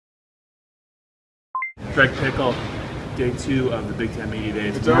Greg Pickle, day 2 of the Big Ten Media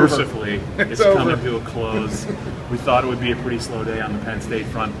Days. It's mercifully, over. it's coming to a close. We thought it would be a pretty slow day on the Penn State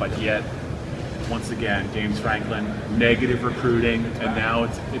front, but yet, once again, James Franklin, negative recruiting, and now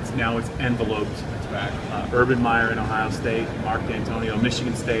it's enveloped. It's back. Urban Meyer in Ohio State, Mark D'Antonio,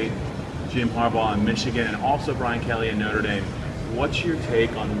 Michigan State, Jim Harbaugh in Michigan, and also Brian Kelly in Notre Dame. What's your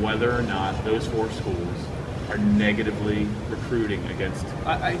take on whether or not those 4 schools are negatively recruiting against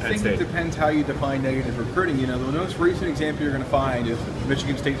I Penn think State? it depends how you define negative recruiting. You know, the most recent example you're going to find is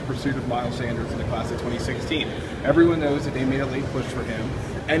Michigan State's pursuit of Miles Sanders in the class of 2016. Everyone knows that they made a late push for him,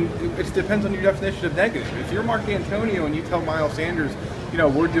 and it depends on your definition of negative. If you're Mark D'Antonio and you tell Miles Sanders, you know,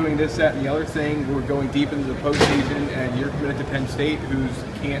 we're doing this, that, and the other thing, we're going deep into the postseason, and you're committed to Penn State,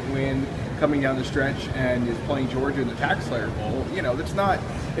 who's can't win coming down the stretch and is playing Georgia in the Tax Slayer Bowl, you know, that's not,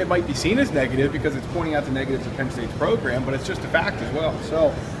 it might be seen as negative because it's pointing out the negatives of Penn State's program, but it's just a fact as well.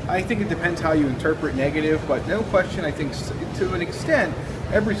 So I think it depends how you interpret negative, but no question, I think to an extent,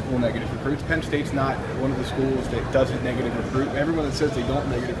 every school negative recruits. Penn State's not one of the schools that doesn't negative recruit. Everyone that says they don't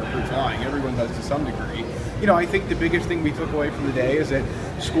negative recruit's lying. Everyone does to some degree. You know, I think the biggest thing we took away from the day is that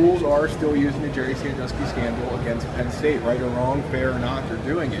schools are still using the Jerry Sandusky scandal against Penn State, right or wrong, fair or not, they're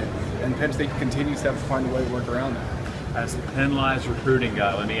doing it. And Penn State continues to have to find a way to work around that. As the PennLive's recruiting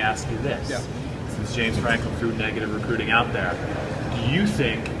guy, let me ask you this. Yeah. Since James Franklin threw negative recruiting out there, do you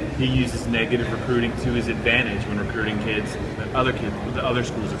think he uses negative recruiting to his advantage when recruiting kids that other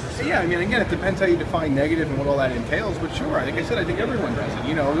schools are pursuing? Yeah, I mean, again, it depends how you define negative and what all that entails, but sure, like I said, I think everyone does it.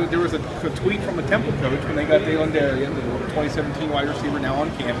 You know, there was a tweet from a Temple coach when they got Dalen Darien, the 2017 wide receiver now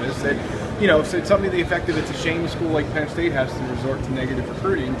on campus, that, you know, said something to the effect of, it's a shame a school like Penn State has to resort to negative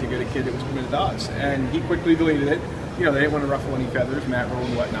recruiting to get a kid that was committed to us. And he quickly deleted it. You know, they didn't want to ruffle any feathers, Matt Rule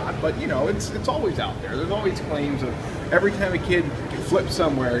and whatnot, but, you know, it's always out there. There's always claims of every time a kid flips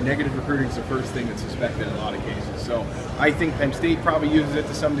somewhere, negative recruiting is the first thing that's suspected in a lot of cases. So I think Penn State probably uses it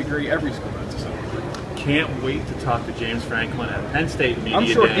to some degree. Every school does to some degree. Can't wait to talk to James Franklin at Penn State Media I'm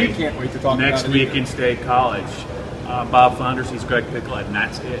sure Day he can't wait to talk next about it week either. in State College. Bob Flanders, he's Greg Pickle, and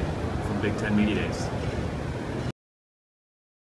that's it from Big Ten Media Days.